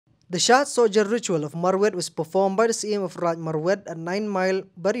The Shad Sohjer ritual of Marwet was performed by the CM of Raj Marwet at 9 Mile,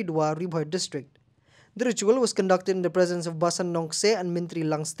 Baridwa, Ribhoi district. The ritual was conducted in the presence of Basan Nongse and Mintri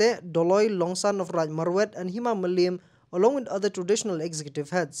Langste, Doloi Longsan of Raj Marwet and Hima Malim, along with other traditional executive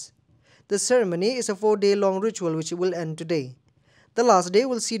heads. The ceremony is a 4-day-long ritual which will end today. The last day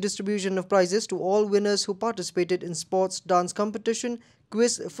will see distribution of prizes to all winners who participated in sports, dance competition,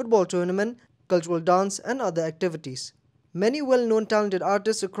 quiz, football tournament, cultural dance and other activities. Many well-known talented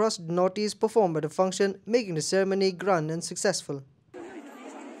artists across the Northeast performed at the function, making the ceremony grand and successful.